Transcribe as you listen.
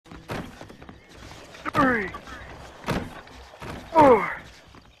3, 4,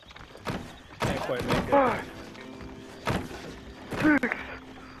 Can't quite make it. 5, 6,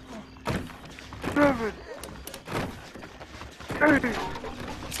 7, 8.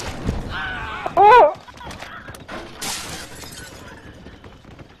 Oh!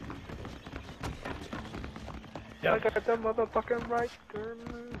 Yeah. I got that motherfucking right there.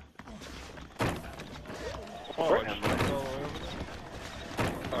 Oh, alright,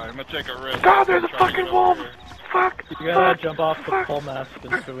 I'm gonna take a risk. God, there's a fucking wolf! Fuck! You gotta jump off the pole mast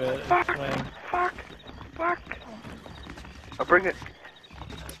into it and swing. Fuck! I'll bring it.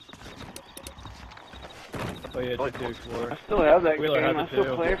 Oh yeah, it's a explore. I still have that Wheeler game. has I it still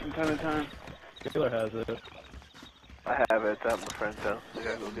too. play it from time to time. Wheeler has it. I have it. It's at my friend's house. I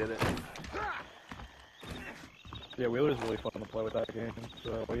gotta go get it. Yeah, Wheeler's really fun to play with that game,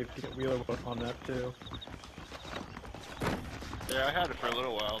 so we have to get Wheeler on that too. Yeah, I had it for a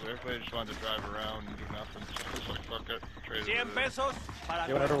little while, but everybody just wanted to drive around and do nothing, so I was like, fuck it, traded it. Yeah,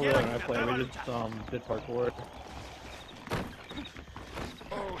 whenever Wheeler and I play, we just did parkour.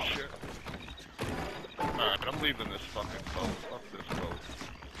 Oh shit. Alright, I'm leaving this fucking boat. Fuck this boat.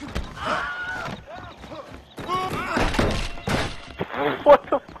 What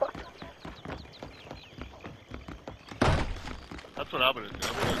the fuck? That's what I'm gonna do.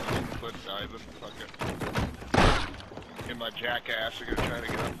 I'm gonna cliff dive and fuck it. In my Jackass, I'm gonna try to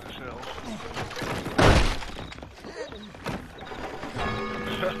get up this hill.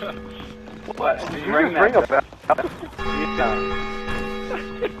 What? Did you just ring a bell? Yeah.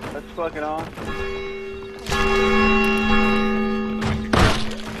 That's fucking awesome.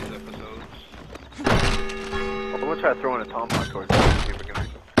 I'm gonna try throwing a tomahawk towards it and see if we can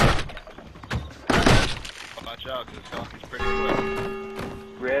reach him. Watch out, because this donkey's pretty quick.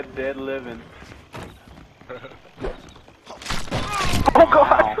 Red Dead Living. Oh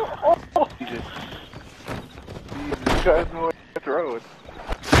god! Oh, Jesus. you guys know which road.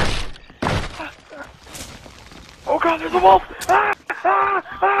 Oh god, there's a wolf! Ah! Ah!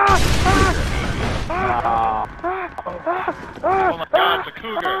 Ah! Ah! Oh my god, it's a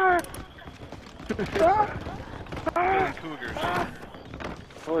cougar! Killing cougars.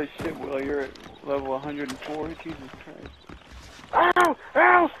 Holy shit, Will, you're at level 104? Jesus Christ. Ow!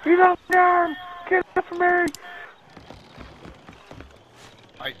 Ow! He's on the arm! Get it from me!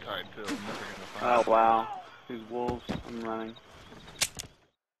 Tight tide too, I'm never gonna find Oh, wow. These wolves, I'm running.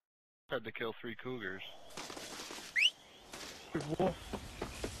 Had to kill 3 cougars.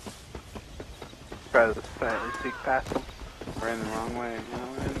 Try to silently sneak past him. Ran the wrong way. No,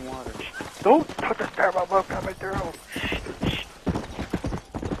 we're in water. Don't put the starboard boat down my throat!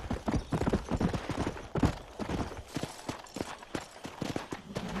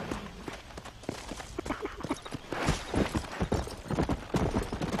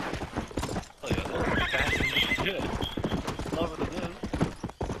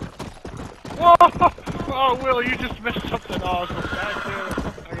 Whoa! Oh, Will, you just missed something awesome. Back there.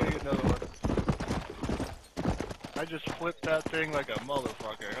 I gotta get another one. I just flipped that thing like a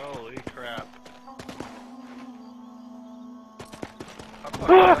motherfucker. Holy crap.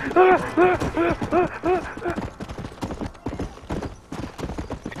 Yeah,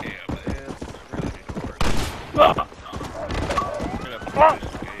 man. I really need to work. I'm gonna have to play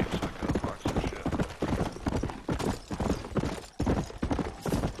this game so I can unlock some shit.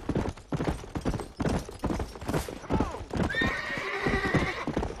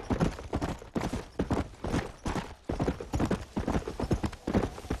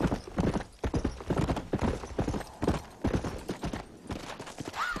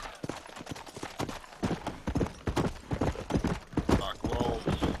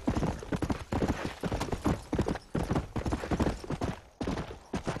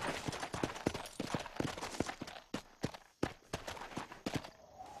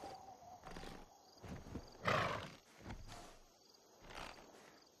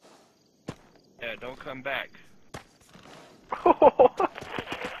 Yeah, don't come back. Ow!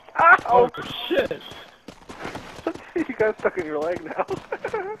 Oh shit! You got stuck in your leg now.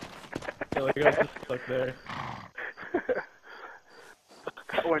 Yeah, like I was just stuck there.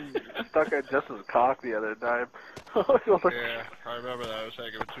 That one stuck at Justin's cock the other time. Like, Yeah, I remember that. I was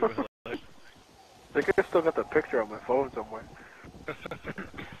taking it too late. I think I still got the picture on my phone somewhere.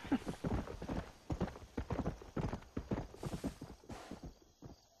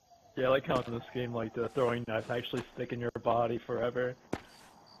 Yeah, I like how in this game, like, the throwing knives actually stick in your body forever.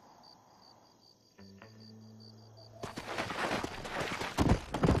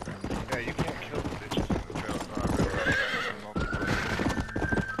 Yeah, you can't kill the bitches in the trailer park.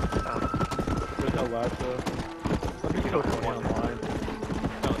 There's no lasso. Let me go play online.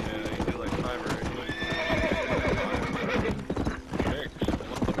 Hell yeah, you do like 5 or 8.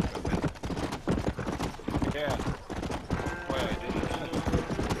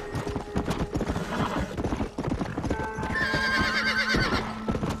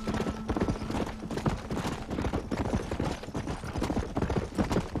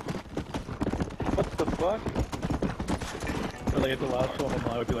 fuck? Or like at the last one,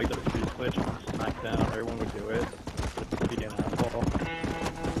 I would be like the free switch and smack down. Everyone would do it. Just be an asshole.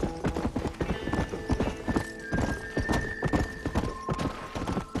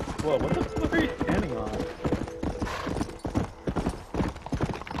 Whoa, what the fuck are you standing on?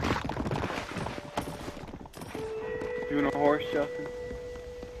 Doing a horse, Justin?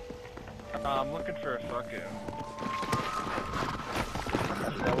 I'm looking for a fucking...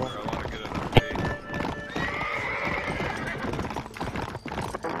 Devil. I want to get an update.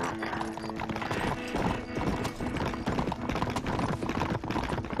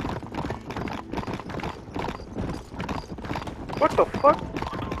 What the fuck?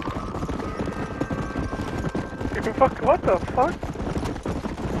 You fuck, what the fuck?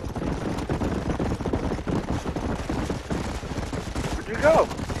 Where'd you go?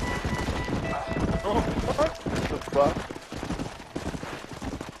 Oh, What the fuck?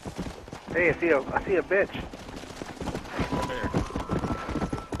 Hey, I see a bitch. there.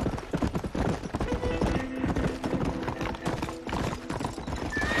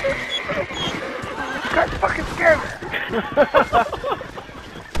 God fucking scared me.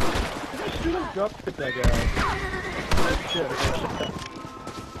 Shoot him, drop hit that guy. Oh, shit.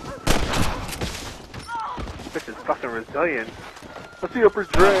 This bitch is fucking resilient. I see upper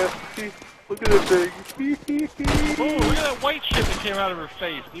dress. Look at that thing. Oh, look at that white shit that came out of her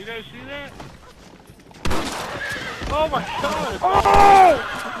face. Do you guys see that? Oh my god! Oh!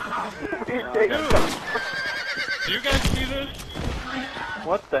 Dude. Do you guys see this?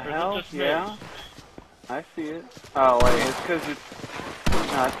 What the Or is it hell? just me? Yeah. I see it. Oh wait, it's because it's...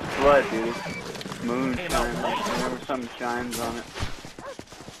 No, it's blood, dude. It's moonshine. Whenever something shines on it.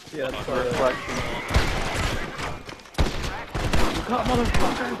 Yeah, that's It's a part of it. reflection. You caught,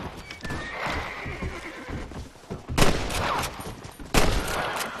 motherfucker!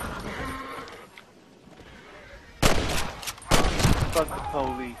 Fuck the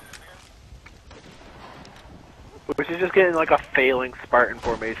police. We should just get in like a failing Spartan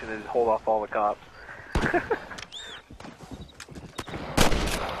formation and just hold off all the cops.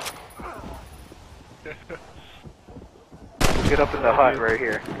 We'll get up in the hut right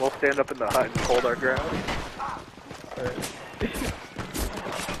here. We'll stand up in the hut and hold our ground. Alright.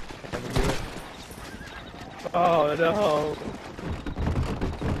 Oh no!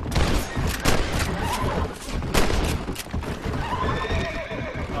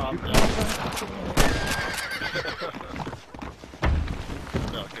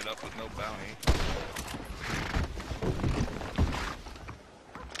 No, get up with no bounty.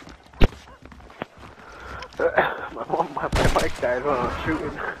 my mic died when I was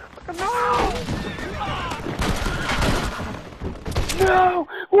shooting. No! No!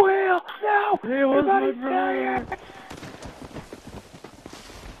 Will! No! It was my Everybody brother! stay!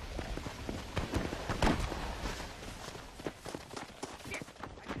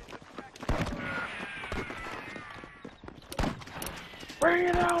 Bring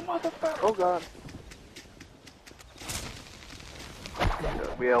it out, motherfucker! Oh god.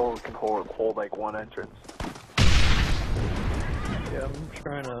 We all can hold like one entrance. Yeah, I'm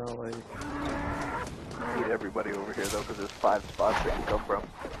trying to, like... Need everybody over here though, because there's 5 spots they can come from.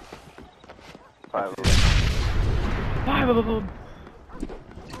 5 of them. 5 of them!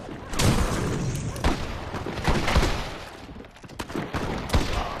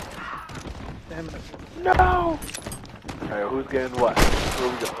 Damn it. No! Alright, who's getting what? Where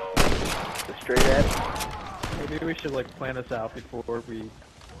we go? The straight edge? Maybe we should, like, plan this out before we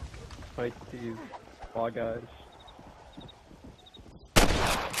fight these law guys.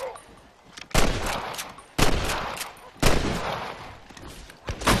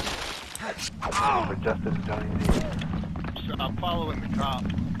 For Justin and Johnny Z. So I'm following the cop,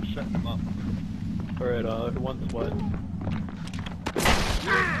 setting them up. Alright, who wants what?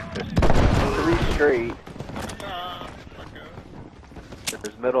 There's 3 straight. Okay.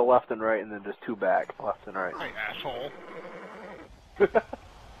 There's middle, left, and right, and then there's 2 back, left and right. Hey, asshole.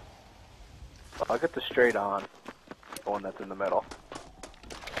 I'll get the straight on, the one that's in the middle.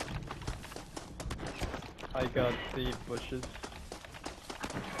 I got the bushes.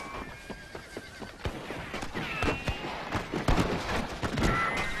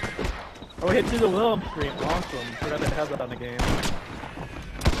 Oh, we hit through the Willem screen. Awesome. Forgot to have that on the game.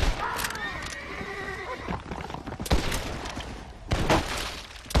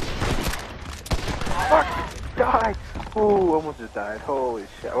 Fuck! Die! Ooh, almost just died. Holy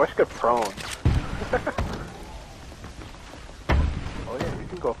shit. I wish I could prone. Oh yeah, you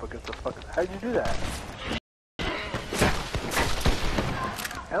can go up against the fucking... How'd you do that?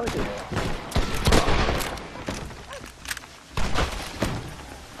 Hell yeah.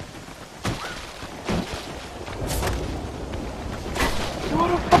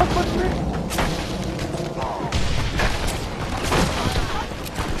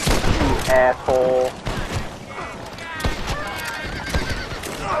 asshole.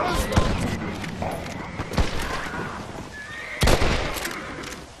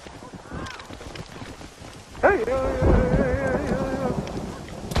 Hey,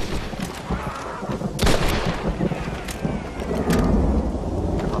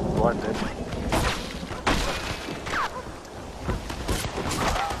 I'm blended.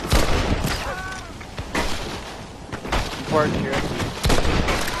 Parts here.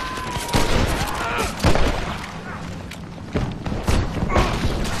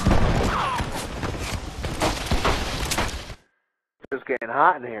 It's getting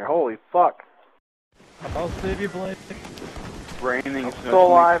hot in here. Holy fuck. I'll save you, Blake. Raining. I'm still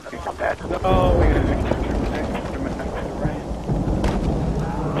alive. I'm dead. No! You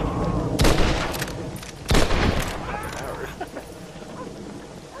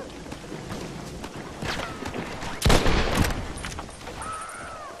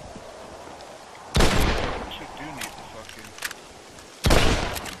do need the fucking...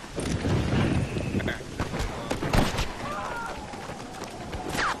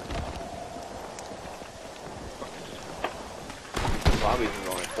 Zombies is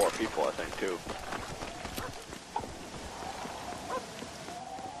only 4 people, I think, too.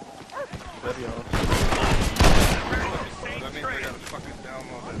 That'd be awesome. That means I gotta fucking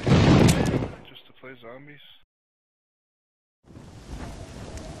download it just to play zombies?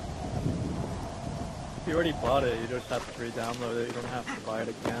 If you already bought it, you just have to re-download it. You don't have to buy it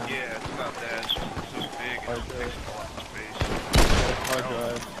again. Yeah, it's not that. It's just it's so big. It Hard takes drive. a lot of space. Hard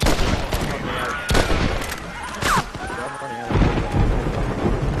drive. I'm running out of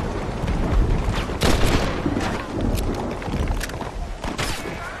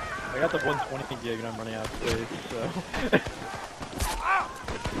I got the 120 gig and I'm running out of space, so...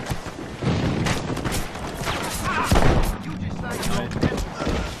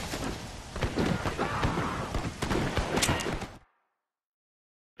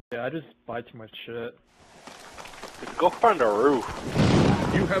 Yeah, I just buy too much shit. Just go find a roof.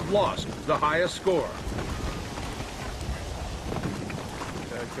 You have lost the highest score.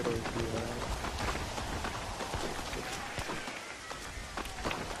 Yeah, I could always do that.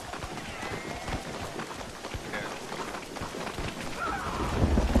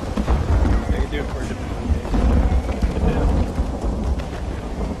 I can do it for a different game.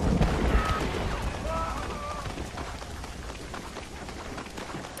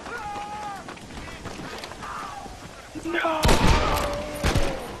 No!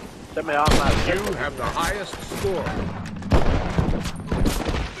 Send me off my... You have the highest score.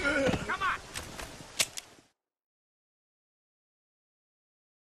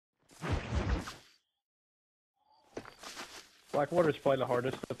 Blackwater's probably the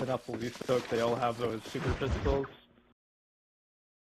hardest to open up police though, 'cause they all have those super pistols.